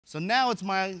So now it's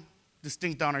my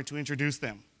distinct honor to introduce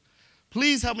them.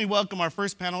 Please help me welcome our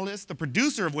first panelist, the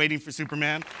producer of Waiting for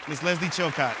Superman, Ms. Lesley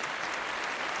Chillcott.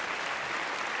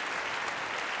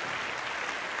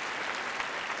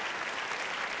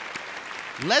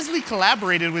 Lesley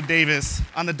collaborated with Davis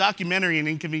on the documentary An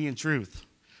Inconvenient Truth.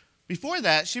 Before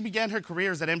that, she began her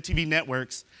careers at MTV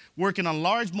Networks, working on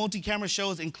large multi-camera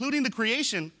shows, including the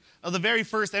creation of the very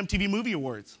first MTV Movie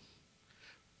Awards.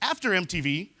 After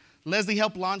MTV, Lesley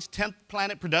helped launch 10th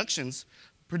Planet Productions,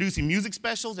 producing music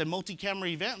specials and multi-camera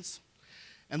events.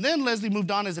 And then Lesley moved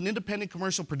on as an independent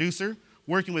commercial producer,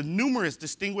 working with numerous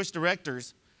distinguished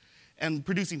directors and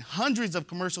producing hundreds of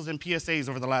commercials and PSAs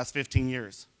over the last 15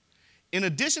 years. In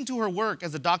addition to her work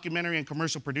as a documentary and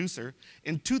commercial producer,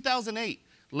 in 2008,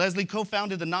 Lesley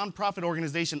co-founded the nonprofit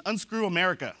organization Unscrew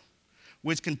America,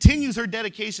 which continues her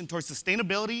dedication towards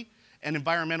sustainability and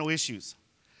environmental issues.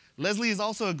 Lesley is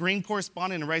also a green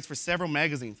correspondent and writes for several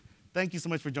magazines. Thank you so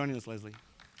much for joining us, Lesley.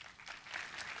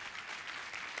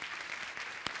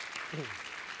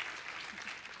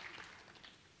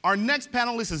 Our next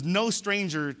panelist is no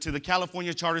stranger to the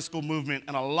California Charter School movement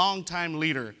and a longtime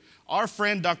leader, our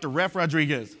friend Dr. Ref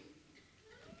Rodriguez.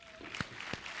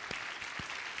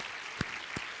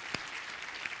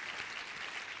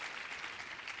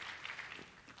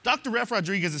 Dr. Ref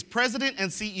Rodriguez is president and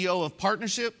CEO of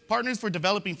Partners for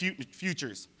Developing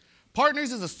Futures.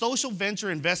 Partners is a social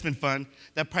venture investment fund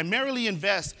that primarily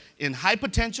invests in high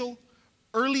potential,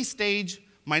 early stage,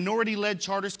 minority-led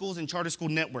charter schools and charter school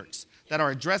networks that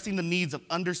are addressing the needs of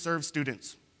underserved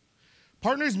students.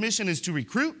 Partners' mission is to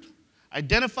recruit,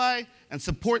 identify, and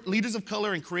support leaders of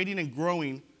color in creating and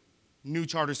growing new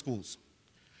charter schools.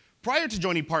 Prior to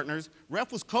joining Partners,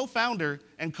 Ref was co-founder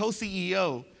and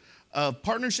co-CEO of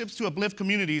Partnerships To Uplift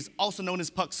Communities, also known as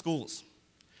PUC Schools,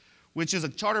 which is a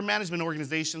charter management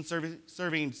organization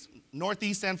serving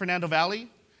Northeast San Fernando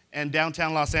Valley and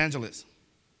downtown Los Angeles.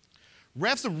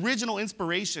 Ref's original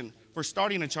inspiration for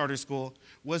starting a charter school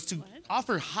was to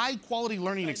offer high-quality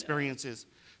learning experiences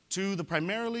to the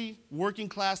primarily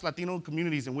working-class Latino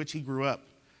communities in which he grew up.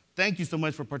 Thank you so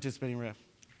much for participating, Ref.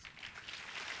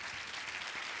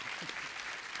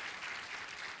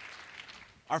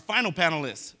 Our final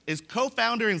panelist is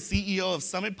co-founder and CEO of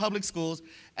Summit Public Schools,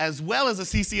 as well as a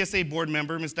CCSA board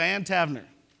member, Ms. Diane Tavenner.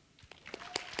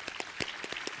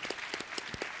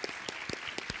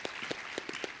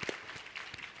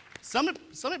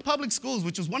 Summit Public Schools,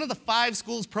 which was one of the 5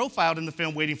 schools profiled in the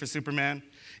film Waiting for Superman,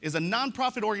 is a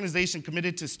nonprofit organization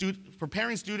committed to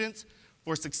preparing students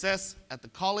for success at the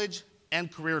college and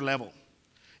career level.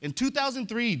 In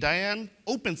 2003, Diane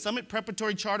opened Summit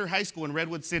Preparatory Charter High School in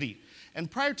Redwood City. And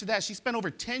prior to that, she spent over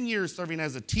 10 years serving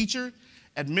as a teacher,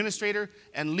 administrator,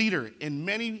 and leader in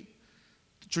many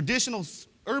traditional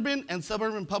urban and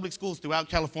suburban public schools throughout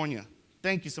California.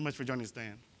 Thank you so much for joining us,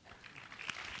 Diane.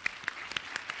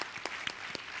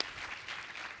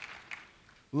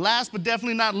 Last but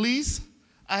definitely not least,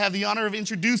 I have the honor of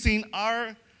introducing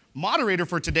our moderator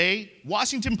for today,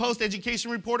 Washington Post education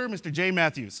reporter, Mr. Jay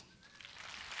Matthews.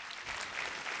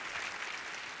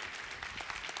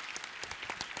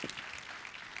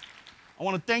 I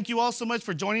want to thank you all so much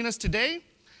for joining us today.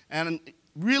 And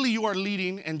really, you are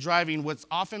leading and driving what's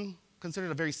often considered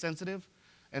a very sensitive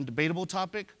and debatable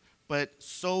topic, but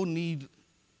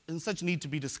in such need to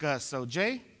be discussed. So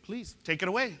Jay, please take it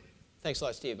away. Thanks a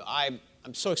lot, Steve. I'm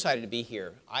so excited to be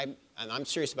here. And I'm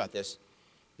serious about this.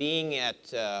 Being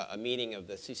at a meeting of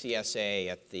the CCSA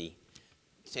at the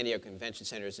San Diego Convention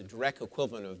Center is a direct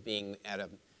equivalent of being at one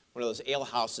of those ale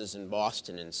houses in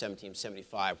Boston in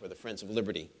 1775 where the Friends of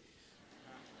Liberty,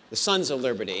 the Sons of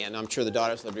Liberty, and I'm sure the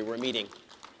Daughters of Liberty were meeting.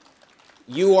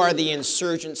 You are the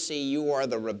insurgency, you are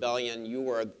the rebellion, you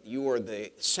are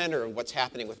the center of what's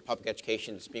happening with public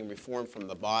education. It's being reformed from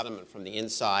the bottom and from the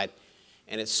inside,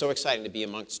 and it's so exciting to be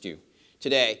amongst you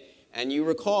today. And you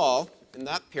recall, in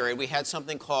that period, we had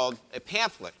something called a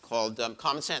pamphlet called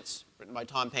Common Sense, written by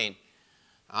Tom Paine.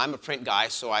 I'm a print guy,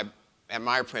 so I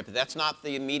admire print, but that's not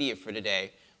the media for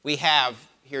today. We have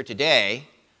here today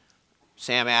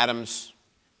Sam Adams,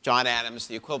 John Adams,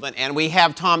 the equivalent, and we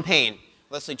have Tom Paine,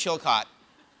 Lesley Chillcott,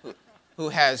 who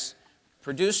has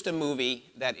produced a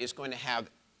movie that is going to have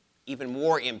even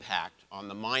more impact on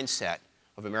the mindset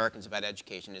of Americans about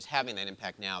education, is having that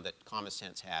impact now that Common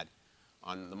Sense had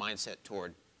on the mindset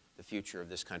toward the future of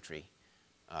this country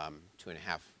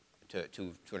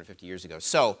 250 years ago.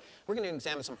 So we're going to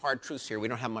examine some hard truths here. We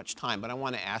don't have much time, but I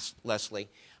want to ask Lesley.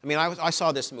 I mean, I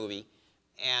saw this movie,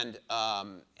 and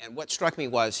what struck me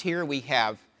was here we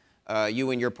have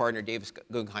you and your partner, Davis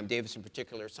Guggenheim, Davis in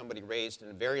particular, somebody raised in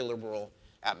a very liberal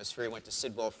atmosphere. He went to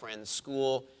Sidwell Friends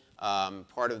School.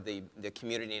 part of the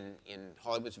community in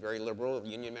Hollywood's very liberal, a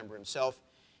union member himself.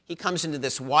 He comes into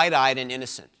this wide-eyed and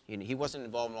innocent. He wasn't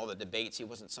involved in all the debates. He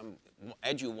wasn't some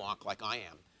edu-wonk like I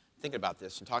am, thinking about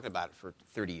this and talking about it for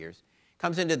 30 years.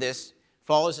 Comes into this,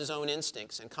 follows his own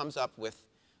instincts, and comes up with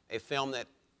a film that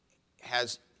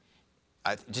has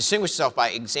distinguished itself by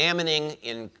examining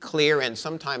in clear and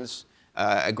sometimes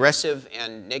aggressive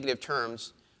and negative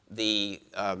terms the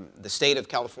state of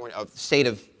California, the state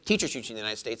of teachers' unions in the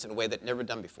United States in a way that never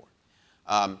done before.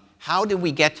 How did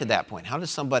we get to that point? How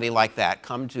does somebody like that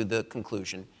come to the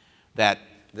conclusion that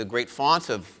the great font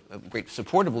of great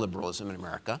support of liberalism in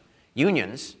America,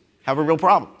 unions, have a real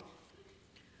problem?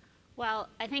 Well,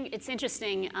 I think it's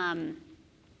interesting. I'm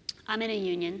in a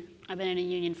union. I've been in a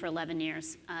union for 11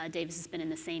 years. Davis has been in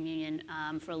the same union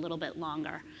for a little bit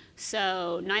longer.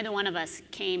 So neither one of us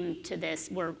came to this.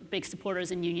 We're big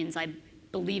supporters in unions. I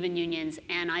believe in unions,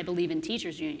 and I believe in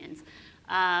teachers' unions.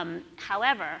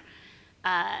 However,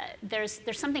 there's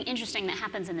something interesting that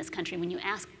happens in this country. When you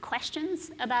ask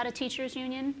questions about a teachers'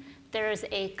 union, there's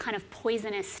a kind of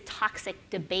poisonous, toxic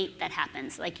debate that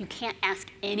happens. Like, you can't ask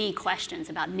any questions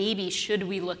about maybe should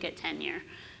we look at tenure?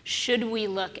 Should we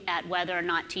look at whether or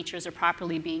not teachers are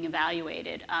properly being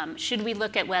evaluated? Should we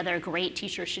look at whether great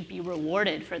teachers should be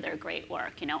rewarded for their great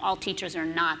work? All teachers are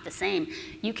not the same.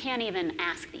 You can't even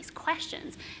ask these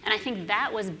questions. And I think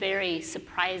that was very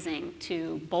surprising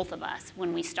to both of us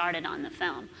when we started on the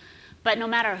film. But no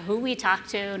matter who we talked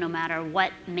to, no matter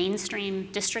what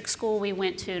mainstream district school we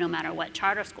went to, no matter what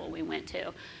charter school we went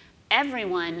to,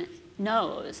 everyone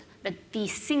knows that the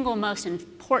single most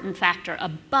important factor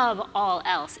above all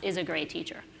else is a great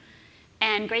teacher.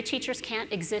 And great teachers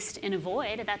can't exist in a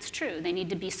void. That's true. They need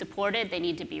to be supported. They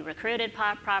need to be recruited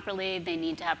properly. They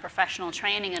need to have professional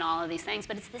training and all of these things.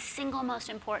 But it's the single most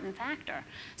important factor.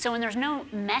 So when there's no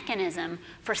mechanism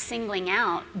for singling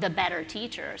out the better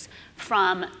teachers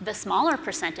from the smaller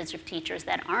percentage of teachers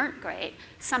that aren't great,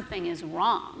 something is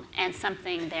wrong, and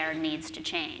something there needs to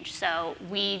change. So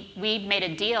we made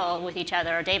a deal with each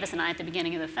other, Davis and I, at the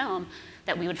beginning of the film,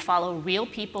 that we would follow real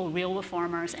people, real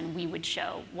reformers, and we would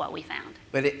show what we found.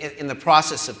 But in the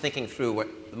process of thinking through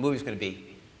what the movie's going to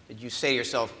be, did you say to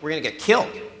yourself, we're going to get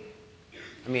killed?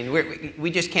 I mean,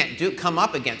 we just can't come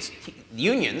up against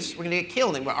unions. We're going to get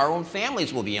killed, and our own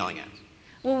families will be yelling at us.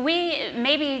 Well, we,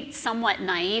 maybe somewhat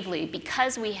naively,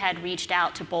 because we had reached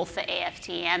out to both the AFT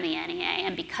and the NEA,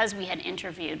 and because we had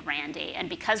interviewed Randy, and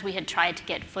because we had tried to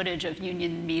get footage of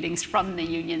union meetings from the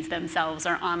unions themselves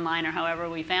or online or however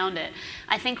we found it,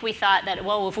 I think we thought that,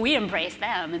 well, if we embrace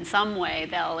them in some way,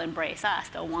 they'll embrace us.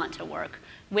 They'll want to work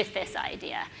with this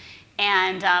idea.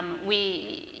 And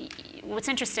what's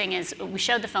interesting is we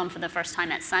showed the film for the first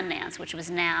time at Sundance, which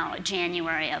was now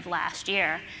January of last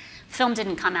year. The film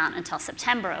didn't come out until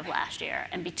September of last year,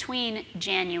 and between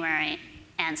January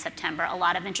and September, a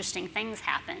lot of interesting things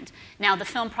happened. Now, the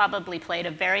film probably played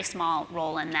a very small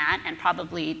role in that, and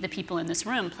probably the people in this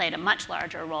room played a much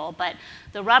larger role, but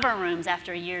the rubber rooms,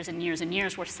 after years and years and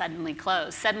years, were suddenly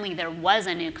closed. Suddenly, there was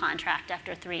a new contract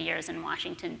after 3 years in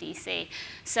Washington, D.C.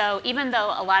 So even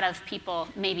though a lot of people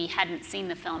maybe hadn't seen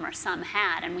the film, or some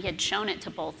had, and we had shown it to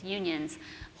both unions,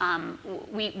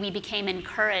 we became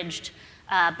encouraged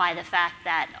by the fact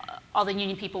that all the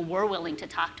union people were willing to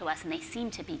talk to us, and they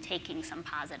seemed to be taking some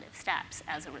positive steps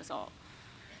as a result.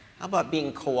 How about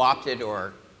being co-opted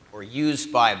or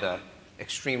used by the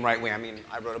extreme right wing? I mean,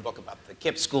 I wrote a book about the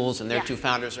KIPP schools, and their two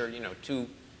founders are,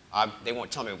 they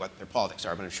won't tell me what their politics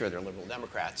are, but I'm sure they're liberal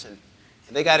Democrats. And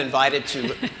they got invited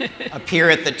to appear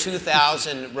at the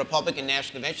 2000 Republican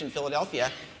National Convention in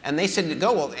Philadelphia, and they said to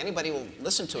go, well, anybody will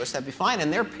listen to us, that'd be fine.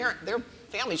 And their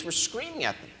families were screaming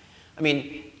at them. I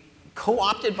mean,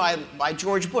 co-opted by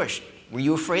George Bush. Were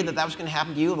you afraid that that was going to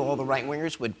happen to you, that all the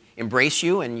right-wingers would embrace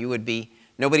you and you would be,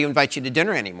 nobody would invite you to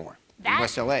dinner anymore in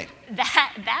West LA?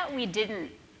 That we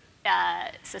didn't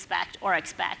suspect or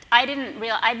expect.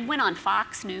 I went on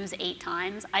Fox News 8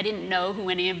 times. I didn't know who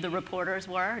any of the reporters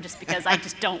were, just because I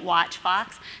just don't watch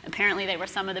Fox. Apparently they were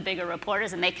some of the bigger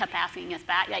reporters, and they kept asking us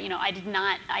back. I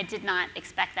did not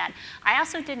expect that. I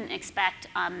also didn't expect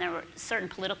there were certain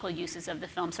political uses of the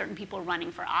film. Certain people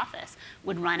running for office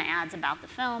would run ads about the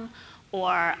film.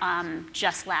 Or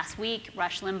just last week,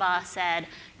 Rush Limbaugh said,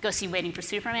 go see Waiting for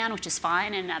Superman, which is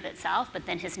fine in and of itself, but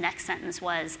then his next sentence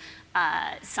was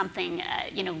something,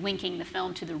 linking the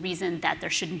film to the reason that there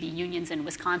shouldn't be unions in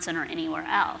Wisconsin or anywhere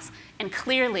else. And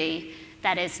clearly,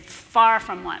 that is far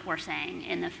from what we're saying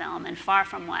in the film and far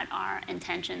from what our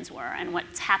intentions were, and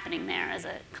what's happening there is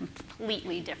a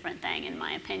completely different thing, in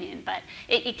my opinion. But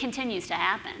it continues to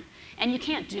happen, and you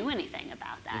can't do anything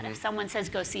about that. If someone says,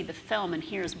 go see the film, and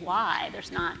here's why,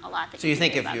 there's not a lot that you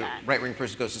can do about that. So you think if a right-wing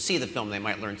person goes to see the film, they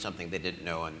might learn something they didn't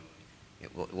know, and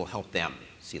it will help them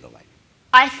see the light?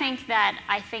 I think that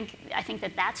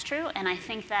that's true, and I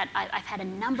think that I've had a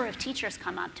number of teachers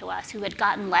come up to us who had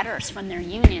gotten letters from their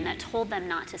union that told them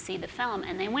not to see the film,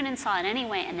 and they went and saw it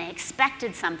anyway, and they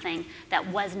expected something that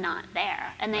was not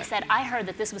there. And they said, I heard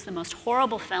that this was the most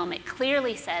horrible film. It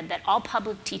clearly said that all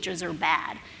public teachers are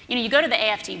bad. You know, you go to the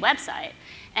AFT website,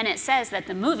 and it says that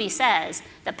the movie says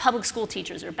that public school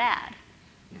teachers are bad.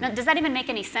 Now, does that even make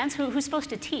any sense? Who's supposed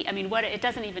to teach? I mean, it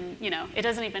doesn't even, it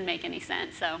doesn't even make any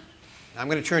sense, so. I'm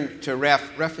going to turn to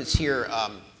Ref. Ref is here,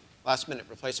 last-minute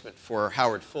replacement for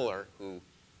Howard Fuller, who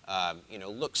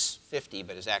looks 50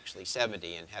 but is actually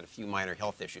 70 and had a few minor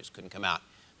health issues, couldn't come out.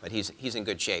 But he's in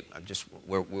good shape.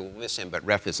 We'll miss him, but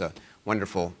Ref is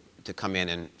wonderful to come in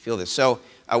and feel this. So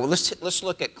let's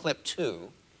look at clip 2,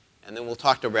 and then we'll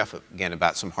talk to Ref again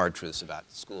about some hard truths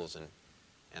about schools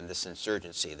and this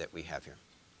insurgency that we have here.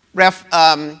 Ref,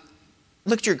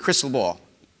 look at your crystal ball.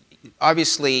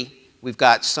 Obviously, we've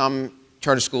got some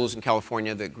charter schools in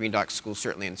California, the Green Dock schools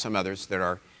certainly, and some others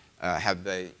that have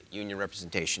the union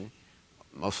representation.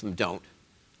 Most of them don't.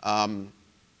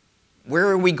 Where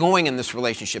are we going in this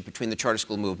relationship between the charter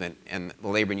school movement and the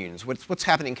labor unions? What's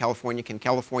happening in California? Can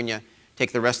California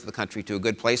take the rest of the country to a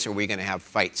good place, or are we going to have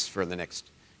fights for the next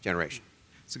generation?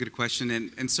 It's a good question,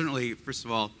 and certainly, first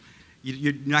of all,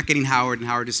 you're not getting Howard, and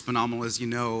Howard is phenomenal, as you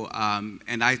know,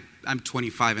 and I'm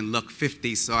 25 and look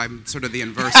 50, so I'm sort of the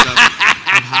inverse of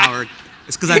Howard.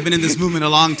 It's because I've been in this movement a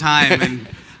long time.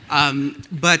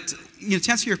 But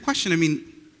to answer your question, I mean,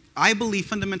 I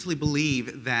fundamentally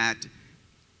believe that,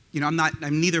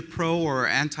 I'm neither pro or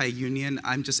anti-union.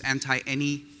 I'm just anti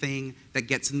anything that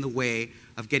gets in the way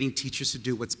of getting teachers to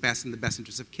do what's best in the best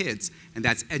interest of kids. And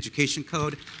that's education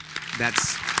code,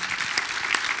 that's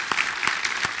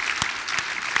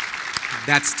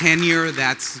tenure,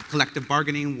 that's collective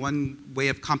bargaining, one way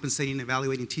of compensating and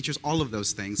evaluating teachers, all of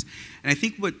those things. And I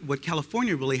think what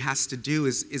California really has to do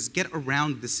is get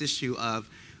around this issue of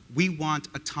we want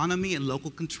autonomy and local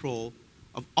control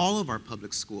of all of our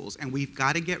public schools, and we've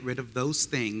got to get rid of those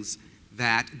things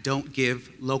that don't give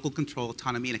local control,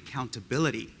 autonomy, and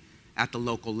accountability at the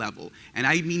local level. And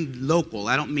I mean local.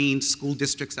 I don't mean school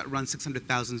districts that run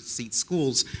 600,000-seat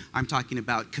schools. I'm talking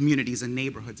about communities and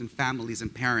neighborhoods and families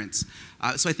and parents.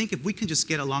 So I think if we can just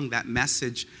get along that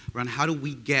message around how do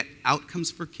we get outcomes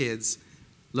for kids,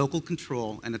 local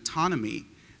control, and autonomy,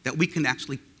 that we can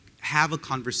actually have a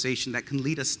conversation that can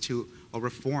lead us to a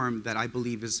reform that I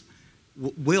believe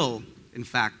will, in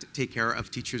fact, take care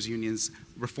of teachers' unions,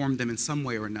 reform them in some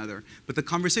way or another. But the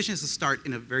conversation has to start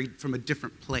from a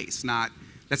different place, not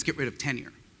let's get rid of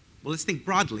tenure. Well, let's think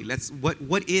broadly.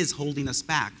 What is holding us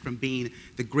back from being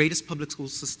the greatest public school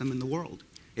system in the world?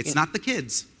 It's not the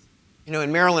kids.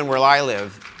 In Maryland, where I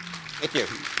live, thank you.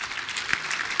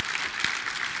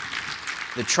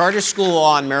 The charter school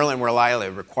law in Maryland, where I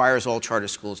live, requires all charter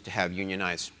schools to have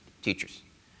unionized teachers.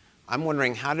 I'm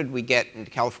wondering, how did we get into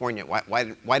California? Why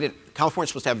did California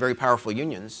supposed to have very powerful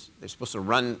unions? They're supposed to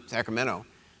run Sacramento.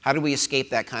 How did we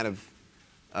escape that kind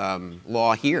of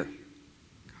law here?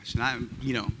 Gosh, and I'm,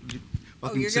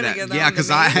 welcome you're to gonna that. get that Yeah, because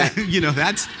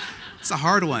it's a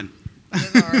hard one. It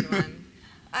is a hard one.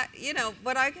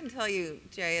 What I can tell you,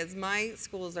 Jay, is my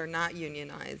schools are not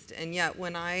unionized, and yet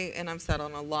and I've sat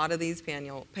on a lot of these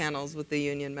panels with the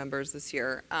union members this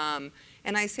year,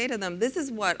 and I say to them, this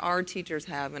is what our teachers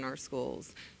have in our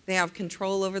schools. They have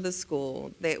control over the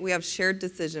school. We have shared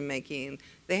decision making.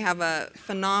 They have a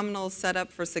phenomenal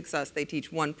setup for success. They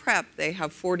teach one prep. They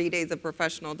have 40 days of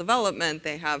professional development.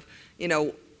 They have,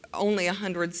 only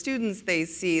 100 students they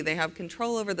see. They have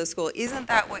control over the school. Isn't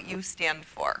that what you stand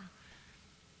for?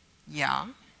 Yeah.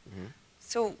 Mm-hmm.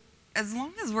 So as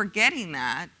long as we're getting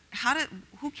that,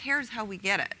 who cares how we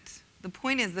get it? The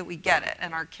point is that we get it,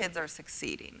 and our kids are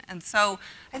succeeding. And so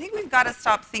I think we've got to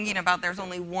stop thinking about there's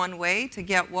only one way to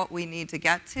get what we need to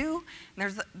get to.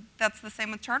 And that's the same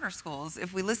with charter schools.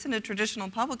 If we listen to traditional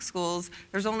public schools,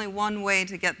 there's only one way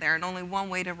to get there and only one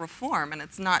way to reform, and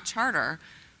it's not charter.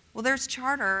 Well, there's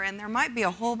charter, and there might be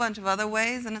a whole bunch of other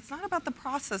ways, and it's not about the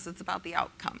process, it's about the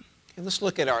outcome. Okay, let's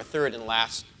look at our third and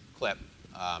last clip,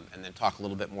 and then talk a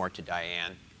little bit more to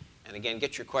Diane. And again,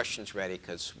 get your questions ready,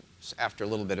 because after a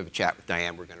little bit of a chat with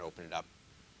Diane, we're going to open it up.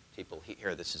 People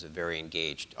here, this is a very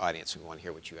engaged audience, and we want to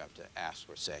hear what you have to ask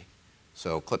or say.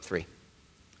 So, clip 3.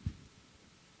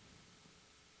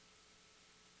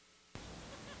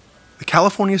 The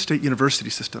California State University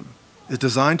system is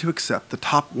designed to accept the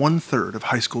top 1/3 of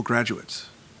high school graduates,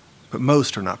 but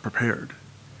most are not prepared.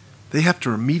 They have to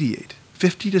remediate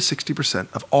 50 to 60%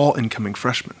 of all incoming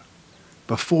freshmen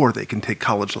before they can take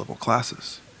college-level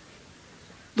classes.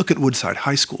 Look at Woodside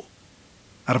High School.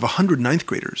 Out of 100 ninth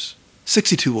graders,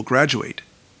 62 will graduate,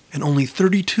 and only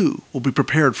 32 will be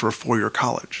prepared for a four-year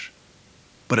college.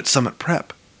 But at Summit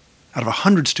Prep, out of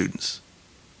 100 students,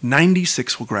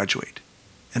 96 will graduate,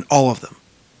 and all of them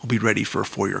will be ready for a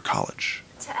four-year college.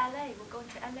 To LA, we're going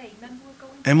to LA. Remember we're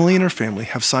going to Emily and her family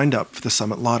have signed up for the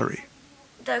Summit Lottery.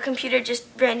 The computer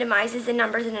just randomizes the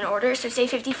numbers in an order. So say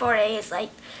 54A is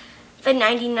like the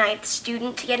 99th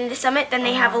student to get into Summit. Then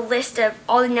they have a list of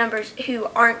all the numbers who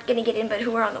aren't going to get in but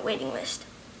who are on the waiting list.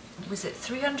 Was it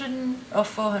 300 or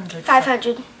 400?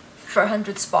 500. For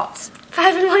 100 spots.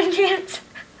 5 in 1 chance.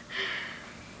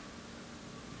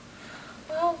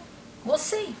 Well, we'll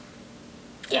see.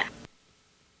 Yeah.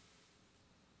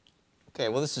 Okay,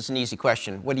 well, this is an easy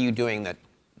question. What are you doing that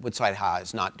Woodside High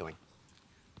is not doing?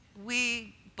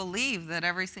 We believe that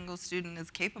every single student is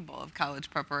capable of college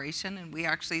preparation, and we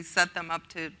actually set them up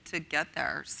to get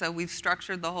there. So we've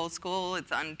structured the whole school.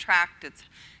 It's untracked, it's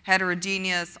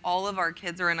heterogeneous. All of our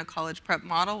kids are in a college prep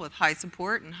model with high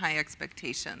support and high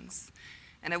expectations.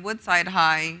 And at Woodside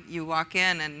High, you walk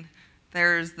in and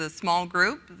there's the small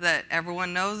group that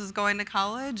everyone knows is going to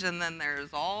college, and then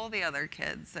there's all the other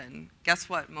kids. And guess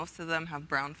what? Most of them have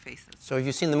brown faces. So have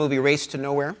you seen the movie Race to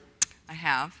Nowhere? I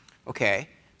have. Okay,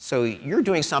 so you're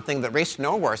doing something that Race to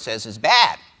Nowhere says is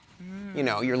bad. You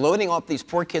know, you're loading up these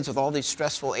poor kids with all these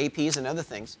stressful APs and other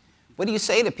things. What do you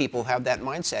say to people who have that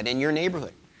mindset in your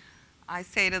neighborhood? I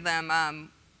say to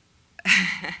them,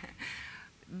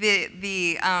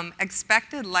 the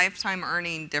expected lifetime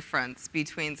earning difference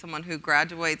between someone who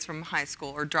graduates from high school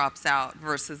or drops out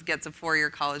versus gets a four-year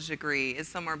college degree is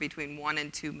somewhere between $1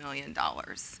 and $2 million.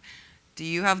 Do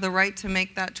you have the right to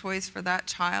make that choice for that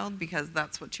child? Because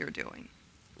that's what you're doing.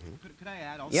 Could I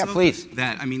add also? Yeah, please.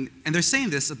 That, I mean, and they're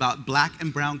saying this about black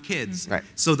and brown kids. Right.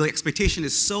 So the expectation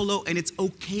is so low, and it's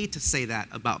okay to say that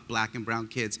about black and brown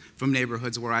kids from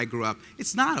neighborhoods where I grew up.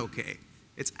 It's not okay.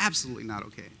 It's absolutely not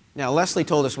okay. Now, Lesley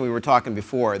told us when we were talking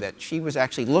before that she was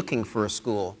actually looking for a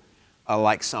school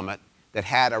like Summit that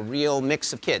had a real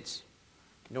mix of kids.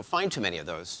 You don't find too many of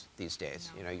those these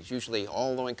days. No. You know, it's usually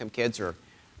all low-income kids or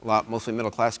mostly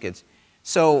middle-class kids.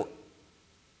 So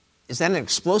is that an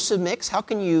explosive mix? How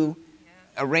can you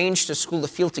arrange the school to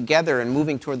feel together and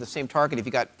moving toward the same target if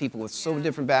you got people with so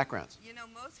different backgrounds? You know,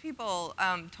 most people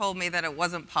told me that it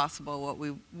wasn't possible what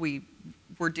we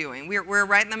were doing. We're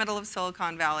right in the middle of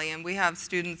Silicon Valley, and we have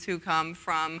students who come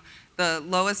from the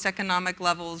lowest economic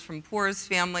levels, from poorest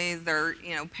families. Their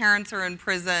parents are in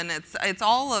prison. It's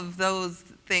all of those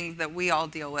things that we all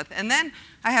deal with. And then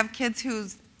I have kids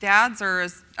whose dads are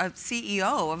a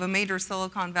CEO of a major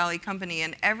Silicon Valley company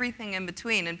and everything in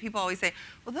between. And people always say,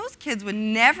 well, those kids would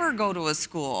never go to a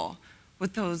school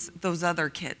with those other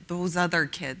kids.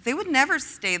 They would never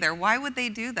stay there. Why would they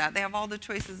do that? They have all the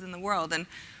choices in the world. And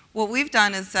what we've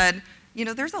done is said, you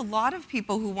know, there's a lot of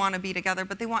people who want to be together,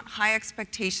 but they want high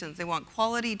expectations. They want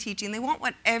quality teaching. They want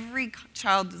what every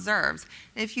child deserves.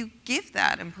 And if you give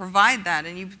that and provide that,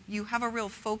 and you have a real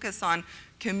focus on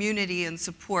community and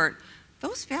support,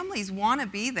 those families want to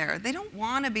be there. They don't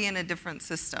want to be in a different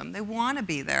system. They want to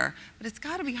be there, but it's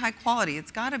got to be high quality.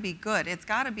 It's got to be good. It's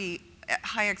got to be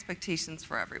high expectations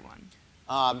for everyone.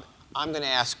 I'm going to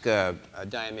ask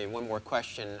Diane one more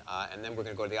question, and then we're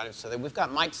going to go to the audience. So that we've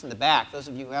got mics in the back. Those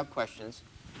of you who have questions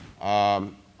are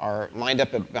lined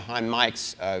up behind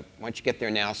mics. Why don't you get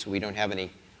there now so we don't have any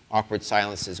awkward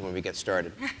silences when we get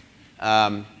started.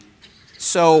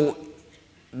 So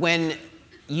when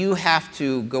you have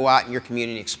to go out in your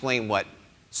community and explain what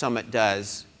Summit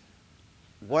does,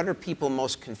 what are people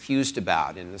most confused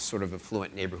about in the sort of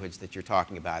affluent neighborhoods that you're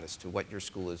talking about as to what your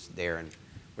school is there and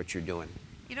what you're doing?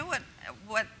 You know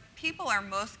what people are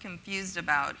most confused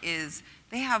about is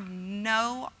they have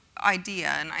no idea,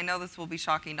 and I know this will be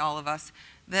shocking to all of us,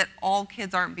 that all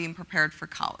kids aren't being prepared for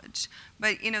college.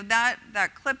 But you know, that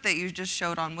clip that you just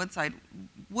showed on Woodside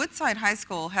High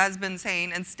School has been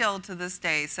saying, and still to this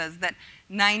day says, that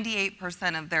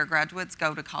 98% of their graduates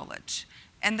go to college.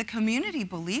 And the community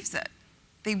believes it.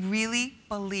 They really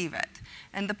believe it.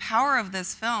 And the power of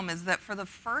this film is that for the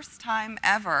first time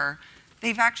ever,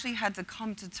 they've actually had to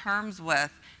come to terms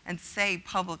with and say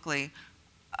publicly,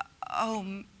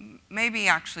 oh, maybe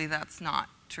actually that's not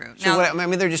true. So now, I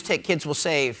mean, they're just kids will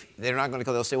say, if they're not going to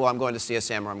go, they'll say, well, I'm going to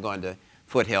CSM or I'm going to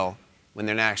Foothill, when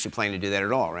they're not actually planning to do that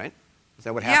at all, right? Is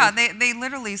that what happens? Yeah, they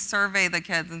literally survey the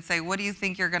kids and say, what do you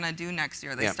think you're going to do next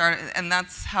year? They start, and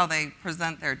that's how they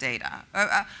present their data.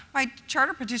 My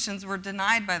charter petitions were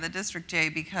denied by the district, Jay,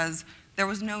 because there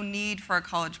was no need for a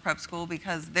college prep school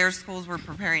because their schools were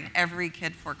preparing every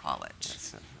kid for college.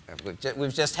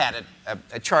 We've just had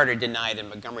a charter denied in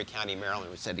Montgomery County, Maryland,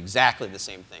 which said exactly the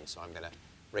same thing, so I'm going to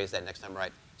raise that next time,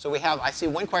 right? So I see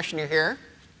one questioner here.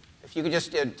 If you could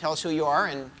just tell us who you are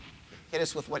and hit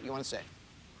us with what you want to say.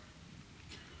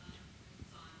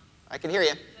 I can hear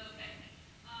you.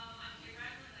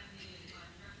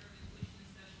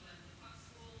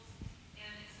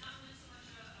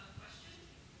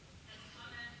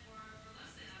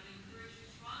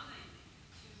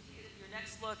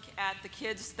 Look at the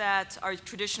kids that are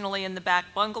traditionally in the back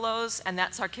bungalows, and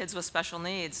that's our kids with special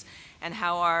needs, and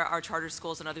how our charter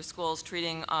schools and other schools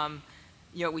treating,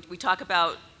 we talk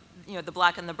about, the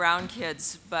black and the brown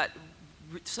kids, but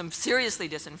some seriously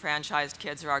disenfranchised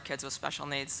kids are our kids with special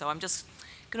needs. So I'm just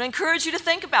going to encourage you to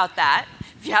think about that.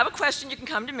 If you have a question, you can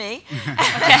come to me,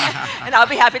 and I'll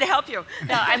be happy to help you.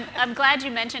 No, I'm glad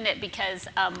you mentioned it because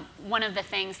one of the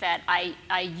things that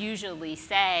I usually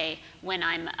say when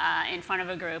I'm in front of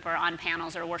a group or on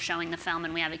panels or we're showing the film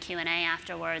and we have a Q&A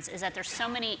afterwards is that there's so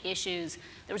many issues.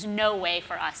 There was no way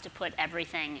for us to put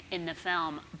everything in the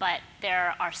film, but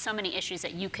there are so many issues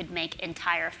that you could make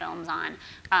entire films on,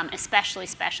 especially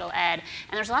special ed.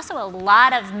 And there's also a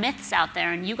lot of myths out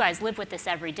there, and you guys live with this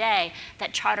every day,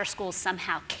 that charter schools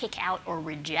somehow kick out or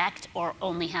reject or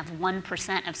only have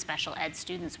 1% of special ed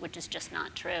students, which is just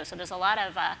not true. So there's a lot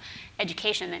of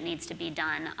education that needs to be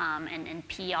done and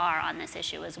PR on this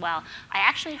issue as well. I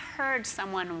actually heard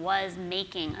someone was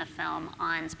making a film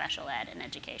on special ed and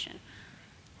education.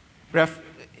 Ref,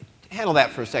 handle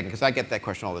that for a second, because I get that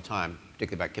question all the time,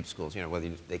 particularly about KIPP schools, whether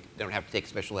they don't have to take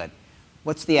special ed.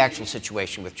 What's the actual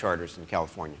situation with charters in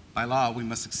California? By law, we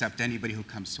must accept anybody who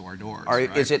comes to our doors.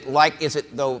 Right? Is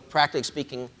it though, practically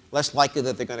speaking, less likely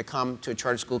that they're going to come to a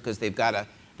charter school because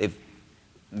they've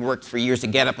worked for years to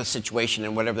get up a situation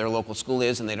in whatever their local school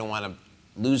is, and they don't want to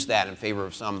lose that in favor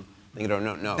of something they don't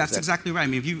know? That's exactly right. I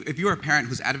mean, if you're a parent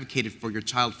who's advocated for your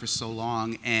child for so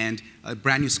long, and a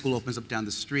brand new school opens up down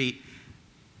the street,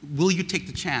 will you take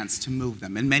the chance to move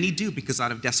them? And many do, because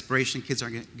out of desperation, kids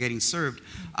aren't getting served.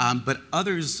 But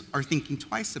others are thinking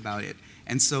twice about it.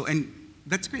 And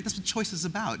that's great. That's what choice is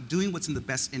about, doing what's in the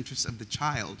best interest of the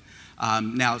child.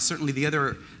 Now, certainly the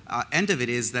other end of it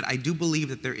is that I do believe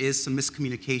that there is some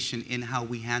miscommunication in how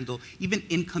we handle even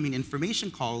incoming information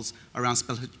calls around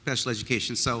special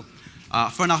education. So a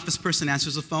front office person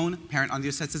answers the phone, parent on the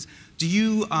other side says, do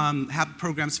you have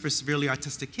programs for severely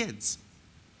autistic kids?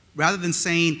 Rather than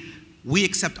saying, we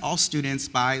accept all students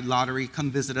by lottery,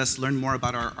 come visit us, learn more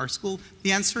about our school,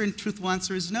 the answer and truthful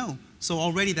answer is no. So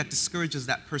already that discourages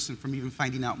that person from even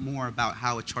finding out more about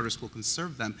how a charter school can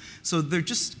serve them. So they're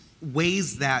just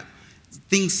ways that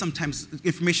things sometimes,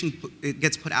 information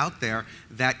gets put out there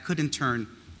that could in turn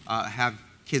have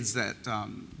kids that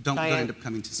don't end up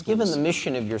coming to schools. Given the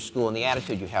mission of your school and the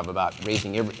attitude you have about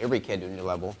raising every kid to a new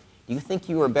level, do you think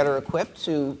you are better equipped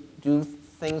to do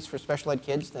things for special ed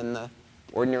kids than the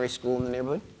ordinary school in the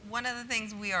neighborhood? One of the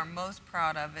things we are most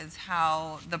proud of is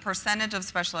how the percentage of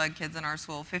special ed kids in our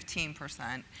school,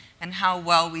 15%, and how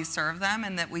well we serve them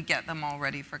and that we get them all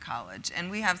ready for college.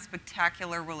 And we have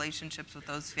spectacular relationships with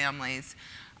those families.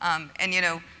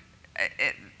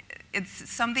 It's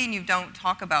something you don't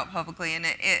talk about publicly, and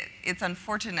it's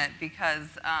unfortunate because,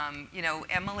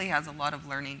 Emily has a lot of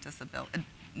learning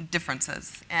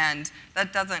differences, and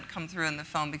that doesn't come through in the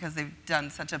film because they've done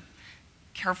such a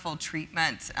careful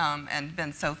treatment and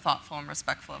been so thoughtful and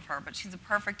respectful of her. But she's a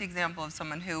perfect example of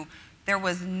someone who there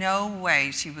was no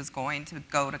way she was going to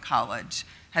go to college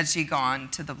had she gone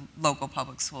to the local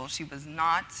public school. She was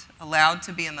not allowed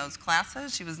to be in those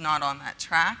classes. She was not on that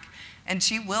track. And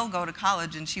she will go to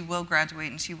college, and she will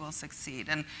graduate, and she will succeed.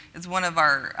 And it's one of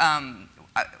our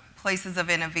places of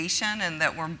innovation, and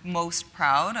that we're most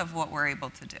proud of what we're able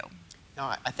to do.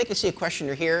 Now, I think I see a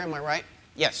questioner here. Am I right?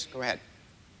 Yes, go ahead.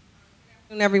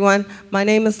 Good afternoon, everyone. My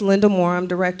name is Linda Moore. I'm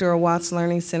director of Watts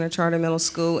Learning Center Charter Middle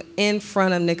School in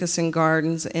front of Nickerson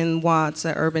Gardens in Watts,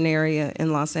 an urban area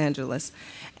in Los Angeles.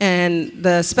 And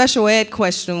the special ed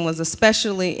question was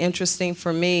especially interesting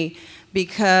for me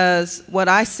because what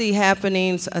I see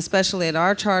happening, especially at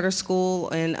our charter school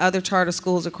and other charter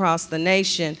schools across the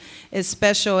nation, is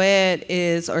special ed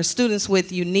or students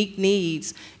with unique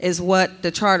needs is what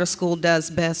the charter school does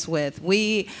best with.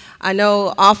 I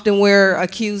know often we're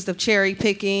accused of cherry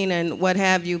picking and what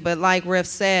have you, but like Riff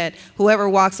said, whoever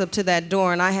walks up to that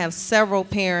door, and I have several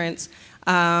parents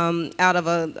out of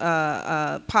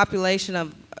a population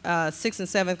of 6th and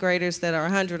 7th graders that are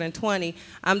 120,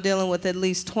 I'm dealing with at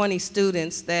least 20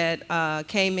 students that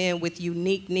came in with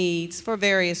unique needs for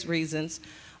various reasons.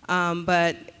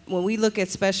 But when we look at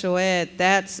special ed,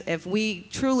 that's, if we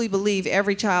truly believe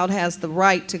every child has the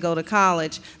right to go to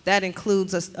college, that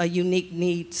includes a unique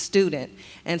needs student.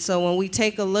 And so when we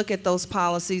take a look at those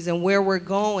policies and where we're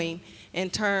going in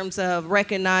terms of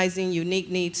recognizing unique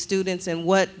needs students and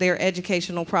what their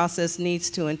educational process needs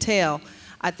to entail,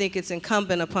 I think it's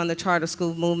incumbent upon the charter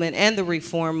school movement and the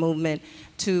reform movement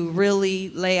to really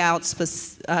lay out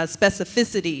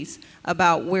specificities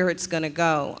about where it's going to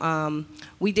go.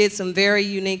 We did some very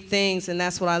unique things, and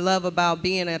that's what I love about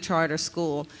being a charter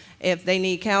school. If they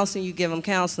need counseling, you give them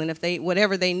counseling. If they,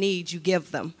 whatever they need, you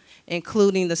give them,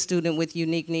 including the student with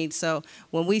unique needs. So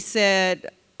when we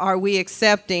said, are we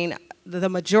accepting, the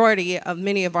majority of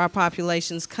many of our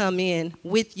populations come in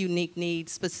with unique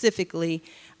needs, specifically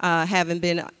having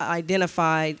been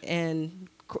identified, and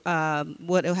how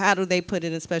do they put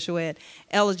it in special ed?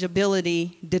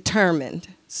 Eligibility determined.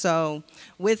 So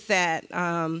with that,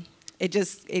 it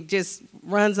just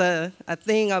runs a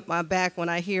thing up my back when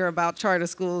I hear about charter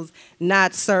schools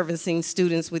not servicing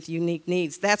students with unique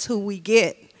needs. That's who we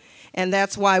get. And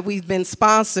that's why we've been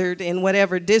sponsored in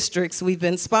whatever districts we've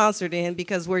been sponsored in,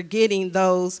 because we're getting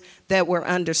those that were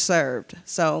underserved.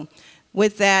 So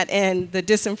with that, and the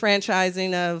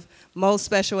disenfranchising of most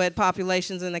special ed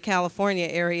populations in the California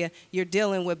area, you're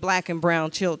dealing with black and brown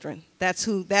children. That's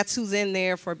who's in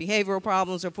there for behavioral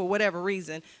problems or for whatever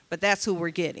reason, but that's who we're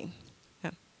getting.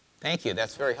 Yeah. Thank you.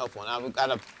 That's very helpful. Now we've got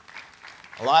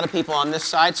a lot of people on this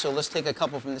side, so let's take a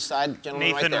couple from this side.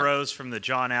 Gentleman right there. Nathan Rose from the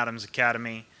John Adams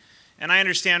Academy. And I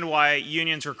understand why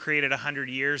unions were created 100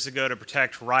 years ago to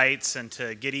protect rights and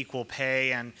to get equal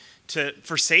pay and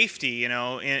for safety, you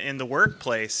know, in the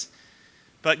workplace.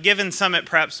 But given Summit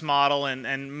Prep's model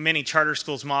and many charter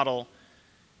schools' model,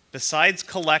 besides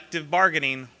collective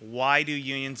bargaining, why do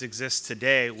unions exist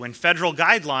today when federal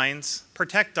guidelines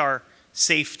protect our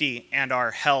safety and our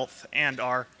health and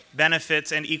our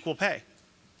benefits and equal pay?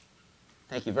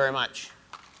 Thank you very much.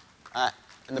 And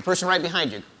the person right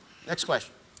behind you. Next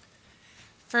question.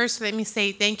 First, let me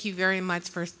say thank you very much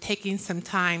for taking some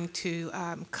time to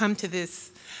come to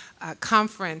this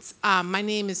conference. My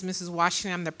name is Mrs.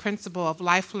 Washington. I'm the principal of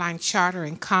Lifeline Charter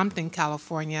in Compton,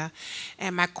 California.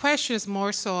 And my question is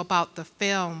more so about the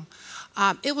film.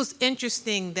 It was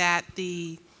interesting that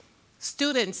the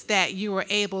students that you were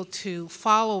able to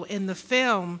follow in the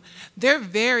film, there are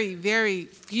very, very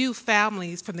few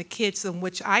families from the kids in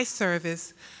which I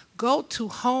service go to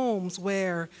homes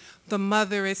where the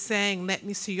mother is saying, let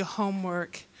me see your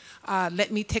homework,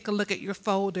 let me take a look at your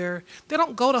folder. They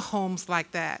don't go to homes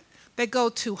like that. They go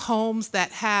to homes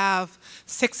that have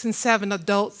 6 and 7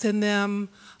 adults in them,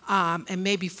 and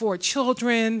maybe 4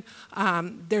 children.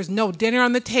 There's no dinner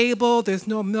on the table. There's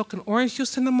no milk and orange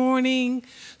juice in the morning.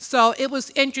 So it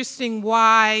was interesting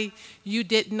why you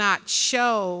did not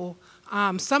show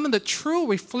some of the true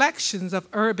reflections of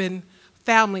urban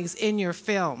families in your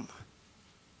film.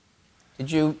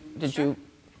 Did you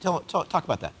talk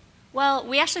about that? Well,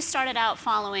 we actually started out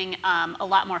following a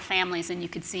lot more families than you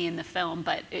could see in the film,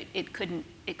 but it couldn't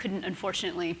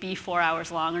unfortunately be 4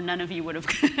 hours long, or none of you would have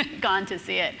gone to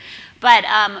see it. But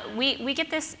we get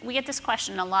this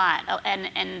question a lot,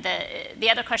 and the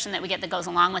other question that we get that goes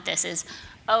along with this is,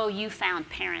 oh, you found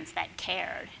parents that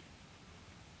cared,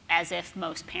 as if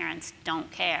most parents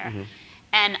don't care. Mm-hmm.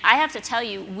 And I have to tell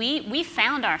you, we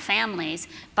found our families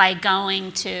by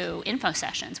going to info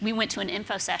sessions. We went to an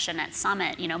info session at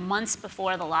Summit, you know, months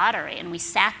before the lottery, and we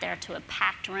sat there to a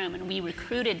packed room and we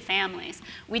recruited families.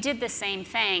 We did the same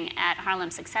thing at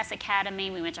Harlem Success Academy.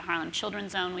 We went to Harlem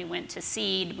Children's Zone. We went to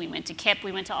SEED. We went to KIPP.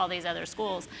 We went to all these other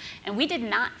schools. And we did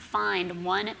not find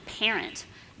one parent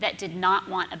that did not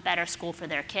want a better school for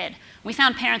their kid. We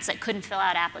found parents that couldn't fill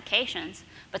out applications,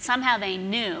 but somehow they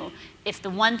knew if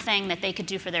the one thing that they could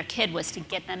do for their kid was to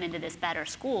get them into this better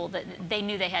school, that they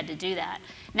knew they had to do that.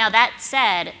 Now that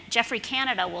said, Jeffrey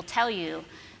Canada will tell you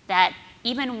that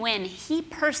even when he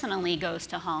personally goes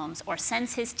to homes or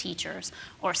sends his teachers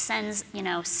or sends, you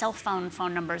know, cell phone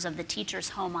numbers of the teachers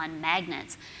home on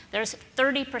magnets, there's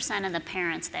 30% of the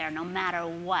parents there, no matter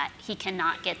what, he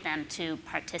cannot get them to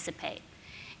participate.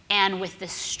 And with the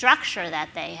structure that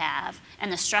they have, and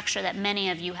the structure that many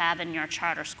of you have in your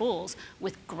charter schools,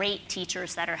 with great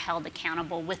teachers that are held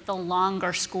accountable, with the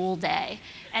longer school day,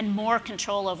 and more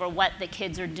control over what the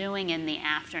kids are doing in the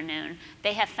afternoon,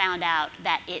 they have found out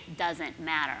that it doesn't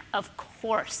matter. Of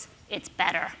course, it's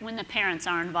better when the parents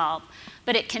are involved,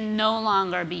 but it can no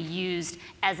longer be used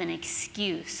as an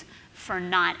excuse for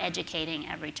not educating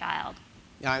every child.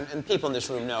 Yeah, and people in this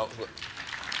room know.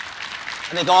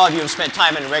 I think all of you have spent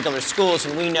time in regular schools,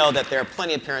 and we know that there are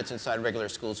plenty of parents inside regular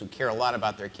schools who care a lot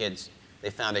about their kids. They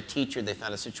found a teacher, they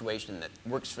found a situation that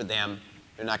works for them.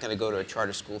 They're not going to go to a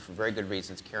charter school for very good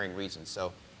reasons, caring reasons.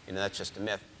 So, that's just a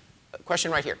myth.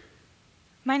 Question right here.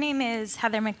 My name is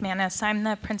Heather McManus. I'm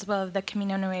the principal of the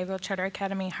Camino Nuevo Charter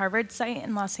Academy Harvard site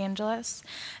in Los Angeles.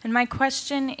 And my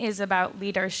question is about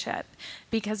leadership,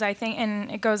 because I think,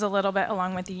 and it goes a little bit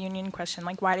along with the union question,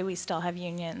 like why do we still have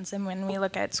unions? And when we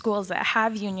look at schools that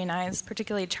have unionized,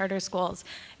 particularly charter schools,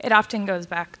 it often goes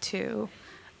back to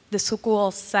the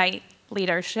school site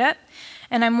leadership.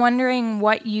 And I'm wondering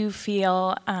what you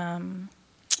feel,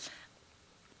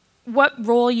 what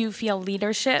role you feel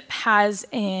leadership has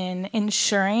in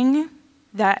ensuring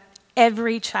that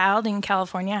every child in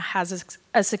California has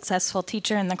a successful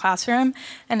teacher in the classroom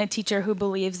and a teacher who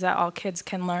believes that all kids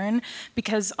can learn.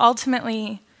 Because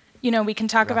ultimately, we can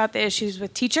talk about the issues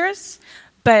with teachers,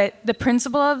 but the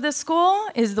principal of the school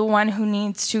is the one who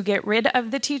needs to get rid of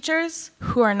the teachers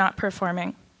who are not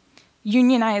performing,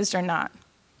 unionized or not.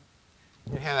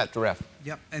 You hand that to Ref.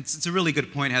 Yep, it's a really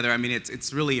good point, Heather. I mean,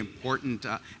 it's really important.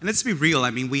 And let's be real. I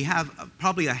mean, we have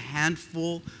probably a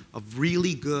handful of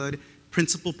really good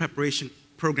principal preparation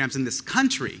programs in this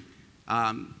country,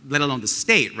 let alone the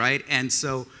state, right? And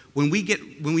so when we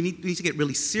need to get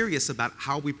really serious about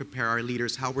how we prepare our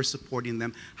leaders, how we're supporting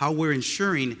them, how we're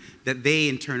ensuring that they,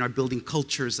 in turn, are building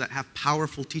cultures that have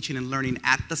powerful teaching and learning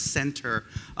at the center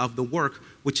of the work,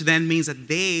 which then means that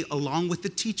they, along with the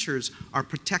teachers, are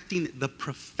protecting the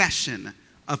profession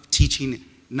of teaching,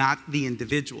 not the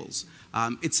individuals.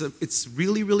 It's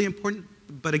really, really important.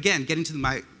 But again, getting to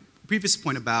my previous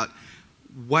point about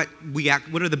what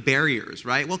are the barriers,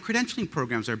 right? Well, credentialing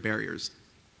programs are barriers.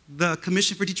 The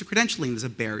Commission for Teacher Credentialing is a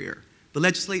barrier. The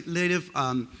legislative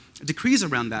decrees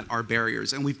around that are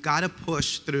barriers, and we've got to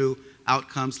push through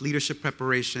outcomes, leadership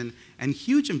preparation, and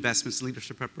huge investments in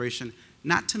leadership preparation,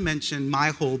 not to mention my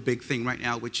whole big thing right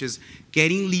now, which is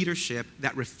getting leadership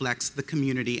that reflects the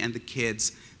community and the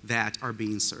kids that are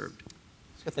being served.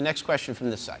 Let's get the next question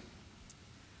from this side.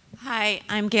 Hi,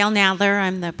 I'm Gail Nadler.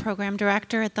 I'm the program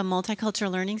director at the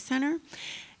Multicultural Learning Center.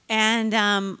 And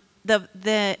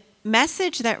the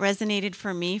message that resonated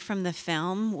for me from the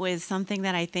film was something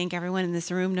that I think everyone in this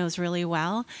room knows really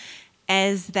well,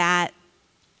 is that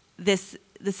the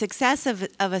success of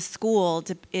a school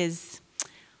is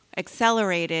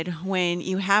accelerated when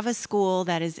you have a school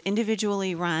that is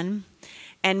individually run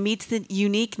and meets the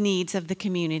unique needs of the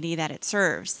community that it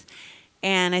serves.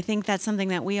 And I think that's something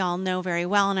that we all know very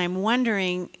well, and I'm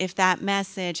wondering if that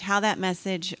message, how that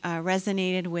message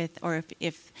resonated with, or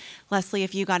if Lesley,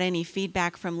 if you got any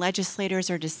feedback from legislators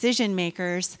or decision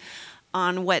makers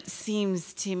on what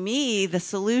seems to me the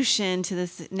solution to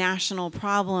this national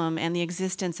problem and the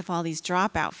existence of all these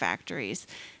dropout factories,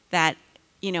 that,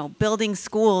 building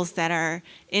schools that are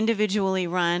individually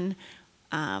run,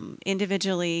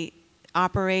 individually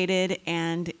operated,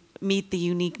 and meet the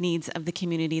unique needs of the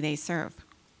community they serve.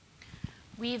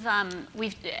 We've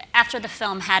after the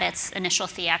film had its initial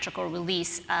theatrical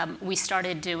release, we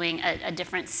started doing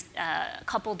a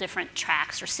couple different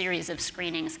tracks or series of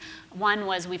screenings. One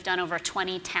was we've done over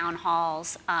 20 town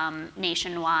halls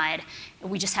nationwide.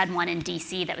 We just had one in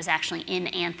DC that was actually in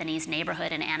Anthony's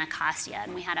neighborhood in Anacostia,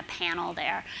 and we had a panel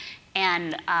there.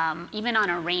 And even on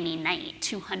a rainy night,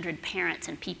 200 parents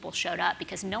and people showed up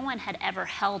because no one had ever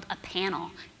held a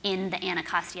panel in the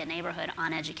Anacostia neighborhood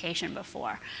on education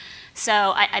before.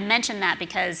 So I mentioned that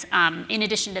because in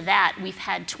addition to that, we've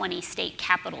had 20 state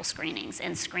capitol screenings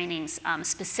and screenings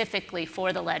specifically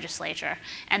for the legislature.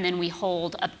 And then we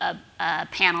hold a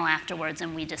panel afterwards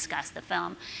and we discuss the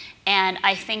film. And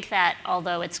I think that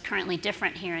although it's currently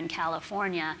different here in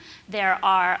California, there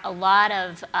are a lot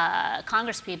of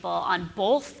congresspeople on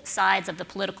both sides of the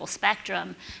political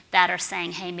spectrum that are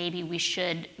saying, hey, maybe we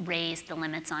should raise the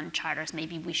limits on charters.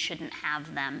 Maybe we shouldn't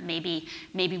have them. Maybe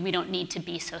we don't need to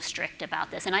be so strict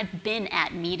about this. And I've been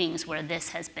at meetings where this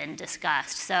has been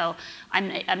discussed. So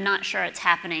I'm not sure it's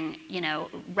happening,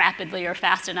 rapidly or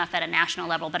fast enough at a national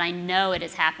level, but I know it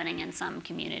is happening in some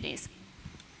communities.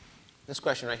 This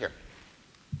question right here.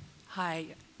 Hi,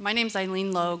 my name's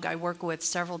Eileen Logue. I work with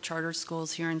several charter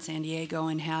schools here in San Diego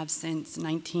and have since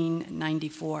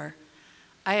 1994.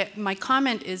 My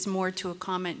comment is more to a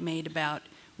comment made about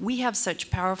we have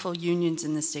such powerful unions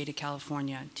in the state of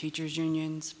California. Teachers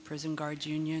unions, prison guards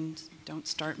unions. Don't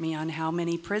start me on how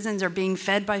many prisons are being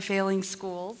fed by failing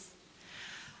schools.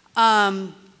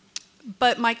 But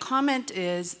my comment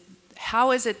is,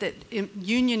 how is it that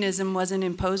unionism wasn't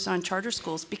imposed on charter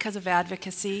schools? Because of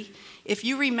advocacy. If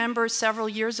you remember several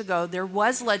years ago, there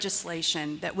was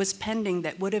legislation that was pending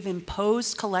that would have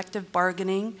imposed collective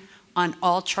bargaining on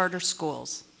all charter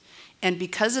schools. And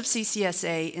because of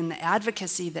CCSA and the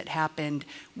advocacy that happened,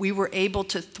 we were able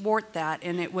to thwart that,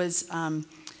 and it was,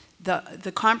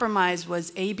 the compromise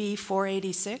was AB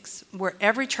 486, where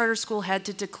every charter school had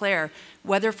to declare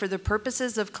whether for the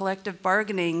purposes of collective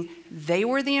bargaining, they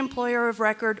were the employer of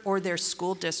record or their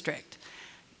school district.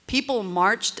 People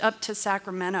marched up to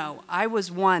Sacramento. I was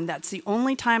one. That's the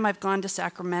only time I've gone to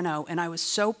Sacramento, and I was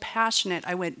so passionate.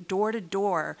 I went door to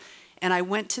door, and I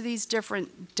went to these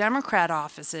different Democrat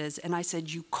offices, and I said,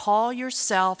 you call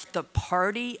yourself the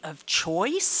party of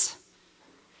choice,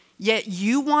 yet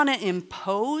you want to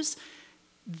impose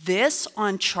this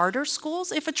on charter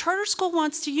schools? If a charter school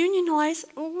wants to unionize,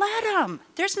 let them.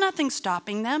 There's nothing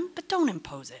stopping them, but don't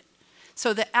impose it.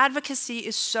 So the advocacy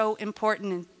is so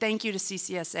important, and thank you to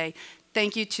CCSA.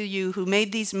 Thank you to you who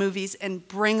made these movies and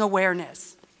bring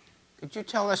awareness. Could you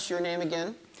tell us your name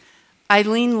again?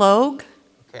 Eileen Logue.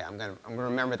 Okay, I'm gonna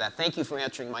remember that. Thank you for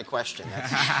answering my question.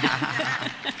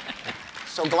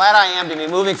 So glad I am to be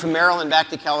moving from Maryland back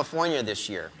to California this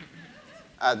year.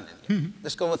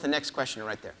 Let's go with the next question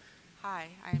right there. Hi,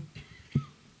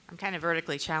 I'm kind of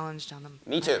vertically challenged on the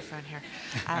microphone here.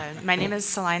 My name is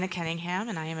Selina Cunningham,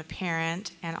 and I am a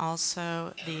parent and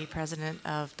also the president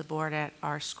of the board at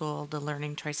our school, the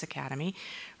Learning Choice Academy,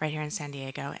 right here in San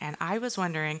Diego. And I was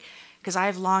wondering, because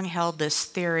I've long held this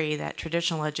theory that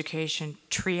traditional education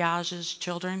triages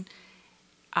children.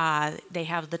 They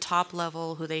have the top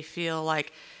level who they feel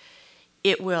like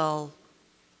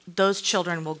those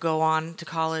children will go on to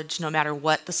college no matter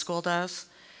what the school does.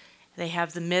 They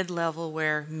have the mid-level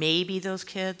where maybe those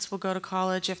kids will go to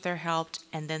college if they're helped,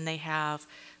 and then they have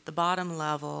the bottom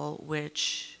level,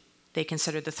 which they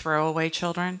consider the throwaway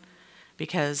children,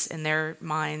 because in their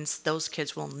minds, those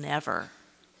kids will never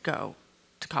go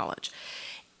to college.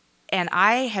 And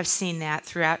I have seen that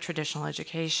throughout traditional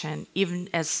education, even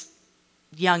as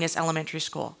young as elementary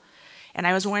school. And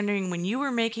I was wondering, when you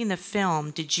were making the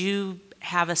film, did you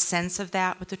have a sense of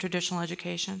that with the traditional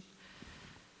education?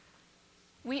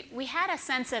 We had a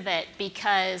sense of it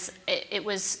because it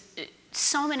was,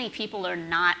 so many people are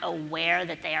not aware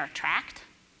that they are tracked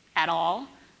at all.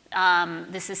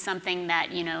 This is something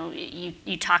that,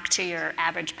 you talk to your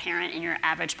average parent in your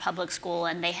average public school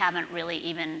and they haven't really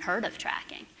even heard of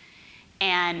tracking.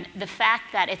 And the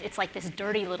fact that it's like this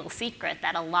dirty little secret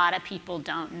that a lot of people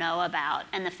don't know about,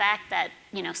 and the fact that,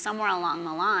 somewhere along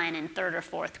the line in 3rd or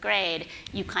 4th grade,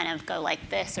 you kind of go like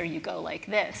this or you go like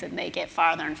this, and they get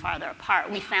farther and farther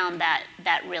apart. We found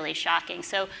that really shocking.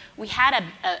 So we had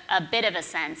a bit of a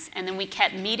sense, and then we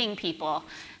kept meeting people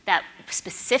that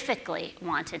specifically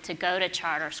wanted to go to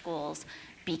charter schools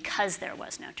because there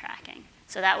was no tracking.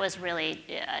 So that was really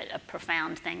a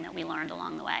profound thing that we learned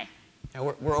along the way.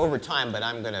 Now we're over time, but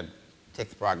I'm going to take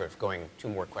the prerogative of going 2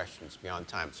 more questions beyond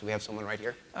time. So we have someone right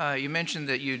here. You mentioned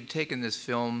that you'd taken this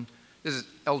film, this is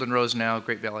Eldon Rose now,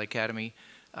 Great Valley Academy,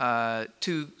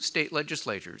 to state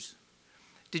legislatures.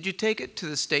 Did you take it to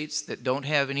the states that don't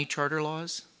have any charter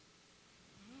laws?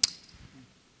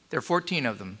 There are 14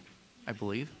 of them, I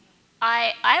believe.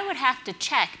 I would have to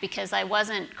check because I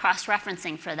wasn't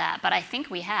cross-referencing for that, but I think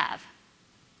we have.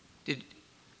 Did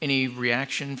any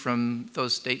reaction from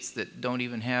those states that don't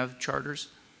even have charters?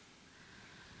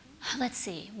 Let's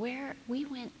see, where we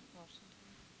went.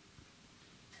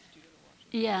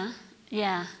 Yeah.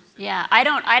 I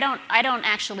don't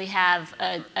actually have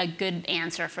a good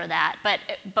answer for that.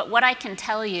 But what I can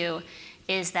tell you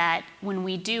is that when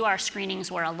we do our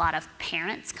screenings where a lot of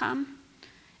parents come,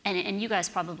 and you guys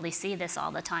probably see this all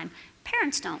the time,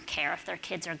 parents don't care if their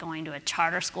kids are going to a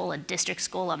charter school, a district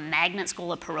school, a magnet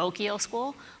school, a parochial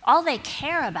school. All they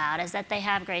care about is that they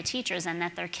have great teachers and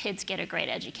that their kids get a great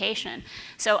education.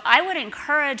 So I would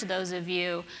encourage those of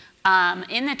you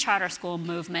in the charter school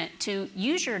movement to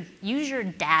use your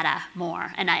data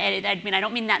more. And I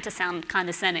don't mean that to sound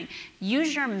condescending.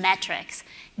 Use your metrics.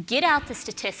 Get out the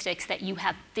statistics that you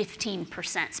have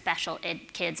 15% special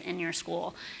ed kids in your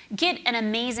school. Get an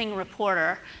amazing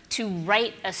reporter to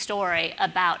write a story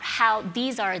about how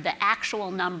these are the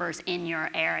actual numbers in your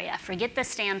area. Forget the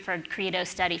Stanford Credo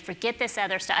study. Forget this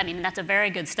other study. I mean, that's a very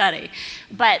good study.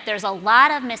 But there's a lot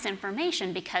of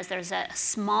misinformation because there's a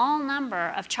small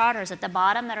number of charters at the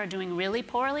bottom that are doing really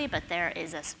poorly, but there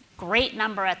is a great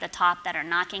number at the top that are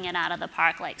knocking it out of the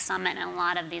park, like Summit and a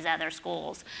lot of these other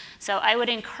schools. So I would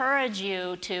encourage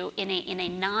you to, in a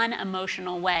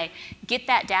non-emotional way, get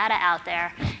that data out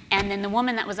there And then the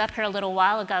woman that was up here a little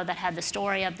while ago that had the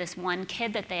story of this one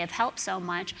kid that they have helped so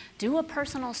much, do a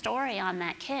personal story on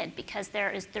that kid, because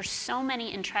there's so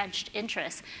many entrenched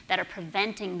interests that are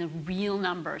preventing the real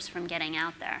numbers from getting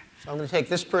out there. So I'm going to take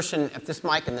this person at this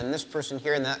mic and then this person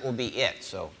here, and that will be it.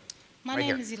 So, My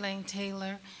name is Elaine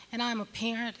Taylor, and I'm a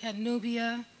parent at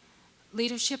Nubia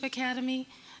Leadership Academy.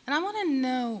 And I want to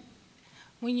know,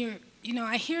 when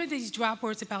I hear these drop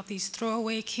words about these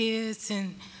throwaway kids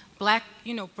and black,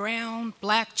 brown,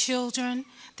 black children.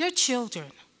 They're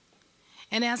children.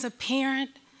 And as a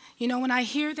parent, when I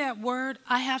hear that word,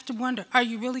 I have to wonder, are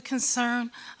you really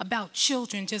concerned about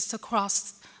children just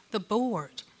across the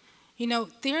board?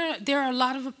 There are a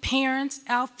lot of parents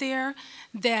out there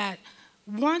that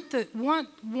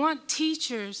want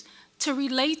teachers to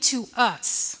relate to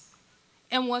us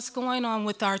and what's going on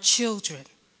with our children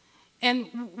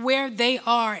and where they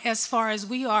are as far as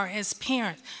we are as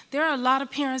parents. There are a lot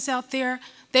of parents out there,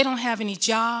 they don't have any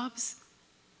jobs.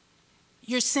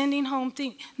 You're sending home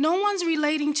things. No one's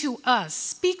relating to us.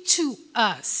 Speak to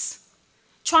us.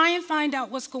 Try and find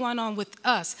out what's going on with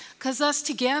us, because us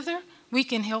together, we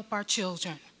can help our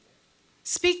children.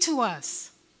 Speak to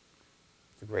us.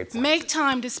 That's a great point. Make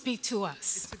time to speak to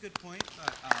us. It's a good point,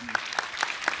 but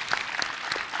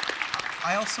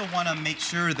I also want to make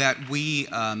sure that we,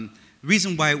 the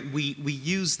reason why we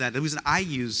use that, the reason I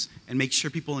use and make sure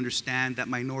people understand that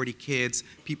minority kids,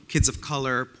 kids of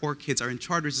color, poor kids are in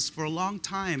charters is for a long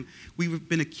time we've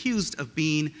been accused of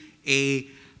being a,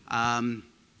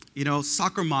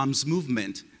 soccer moms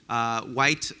movement,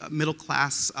 white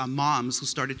middle-class moms who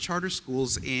started charter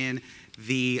schools in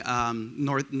the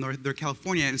Northern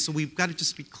California. And so we've got to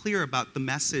just be clear about the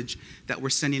message that we're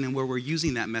sending and where we're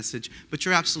using that message. But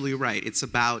you're absolutely right. It's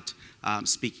about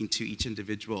speaking to each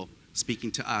individual,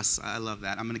 speaking to us. I love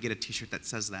that. I'm going to get a t-shirt that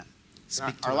says that.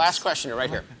 Our last questioner right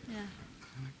here. Yeah.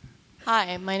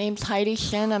 Hi, my name's Heidi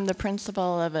Shin. I'm the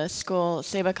principal of a school,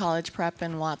 Saba College Prep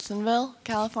in Watsonville,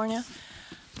 California.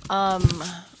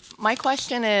 My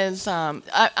question is,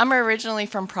 I'm originally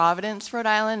from Providence, Rhode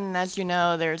Island, and as you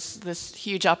know, there's this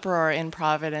huge uproar in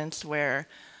Providence where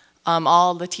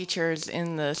all the teachers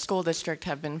in the school district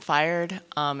have been fired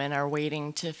and are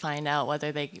waiting to find out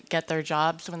whether they get their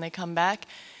jobs when they come back.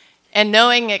 And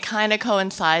knowing it kind of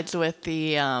coincides with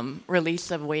the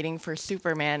release of Waiting for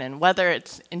Superman, and whether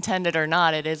it's intended or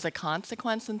not, it is a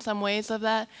consequence in some ways of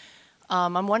that.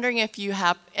 I'm wondering if you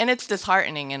have, and it's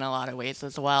disheartening in a lot of ways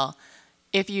as well,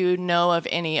 if you know of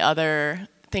any other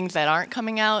things that aren't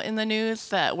coming out in the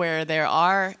news where there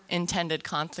are intended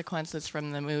consequences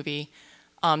from the movie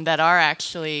that are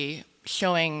actually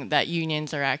showing that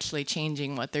unions are actually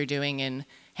changing what they're doing in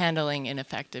handling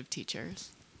ineffective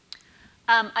teachers.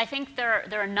 I think there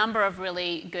are a number of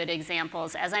really good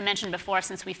examples. As I mentioned before,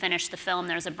 since we finished the film,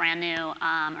 there's a brand new,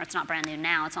 or it's not brand new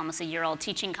now, it's almost a year-old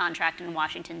teaching contract in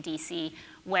Washington, D.C.,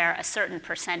 where a certain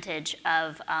percentage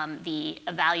of the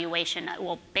evaluation,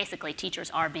 well, basically teachers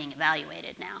are being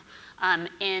evaluated now.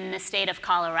 In the state of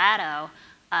Colorado,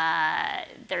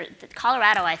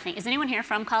 Colorado, I think, is anyone here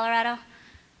from Colorado?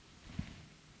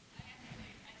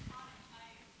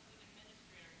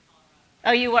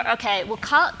 Oh, you were? Okay. Well,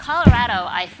 Colorado,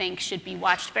 I think, should be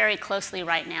watched very closely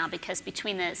right now, because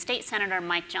between the state senator,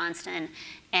 Mike Johnston,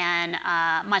 and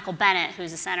Michael Bennett,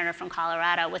 who's a senator from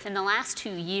Colorado, within the last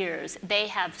 2 years, they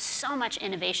have so much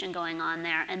innovation going on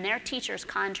there, and their teacher's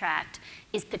contract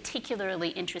is particularly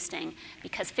interesting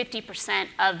because 50%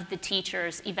 of the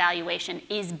teacher's evaluation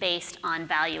is based on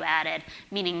value added,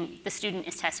 meaning the student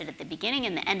is tested at the beginning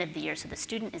and the end of the year, so the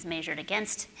student is measured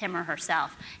against him or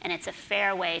herself, and it's a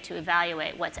fair way to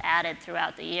evaluate what's added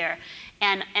throughout the year.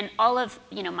 And all of,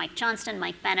 Mike Johnston,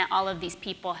 Mike Bennett, all of these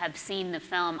people have seen the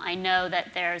film. I know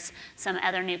that there's some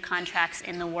other new contracts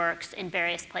in the works in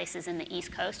various places in the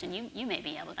East Coast, and you may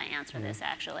be able to answer this,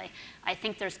 actually. I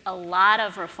think there's a lot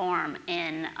of reform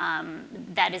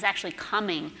that is actually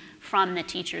coming from the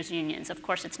teachers' unions. Of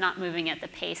course, it's not moving at the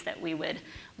pace that we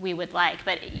would like.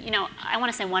 But I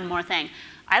want to say one more thing.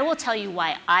 I will tell you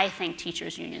why I think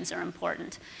teachers' unions are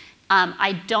important.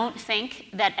 I don't think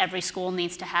that every school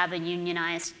needs to have a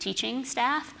unionized teaching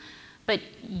staff, but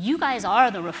you guys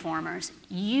are the reformers.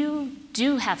 You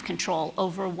do have control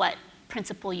over what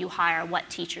principal you hire, what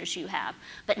teachers you have.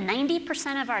 But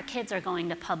 90% of our kids are going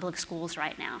to public schools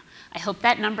right now. I hope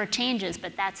that number changes,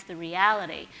 but that's the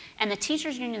reality. And the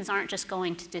teachers' unions aren't just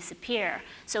going to disappear.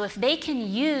 So if they can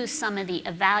use some of the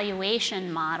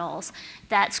evaluation models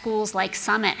that schools like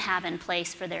Summit have in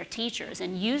place for their teachers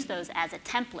and use those as a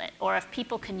template, or if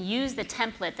people can use the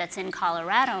template that's in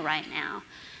Colorado right now,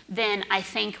 then I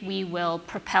think we will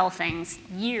propel things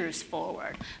years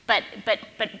forward. But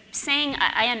saying,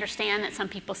 I understand that some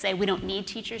people say we don't need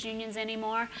teachers' unions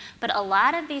anymore, but a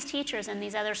lot of these teachers in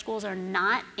these other schools are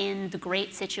not in the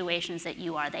great situations that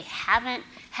you are. They haven't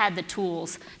had the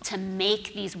tools to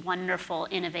make these wonderful,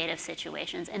 innovative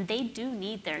situations, and they do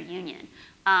need their union.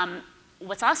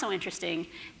 What's also interesting,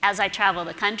 as I travel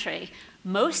the country,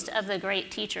 most of the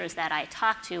great teachers that I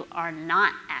talk to are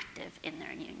not active in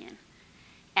their union.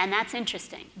 And that's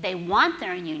interesting. They want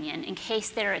their union in case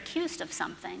they're accused of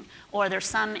something, or there's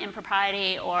some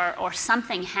impropriety, or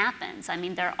something happens. I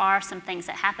mean, there are some things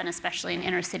that happen, especially in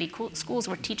inner city schools,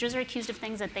 where teachers are accused of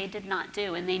things that they did not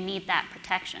do, and they need that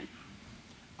protection.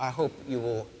 I hope you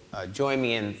will join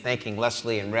me in thanking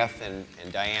Lesley and Ref and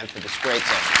Diane for this great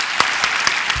session.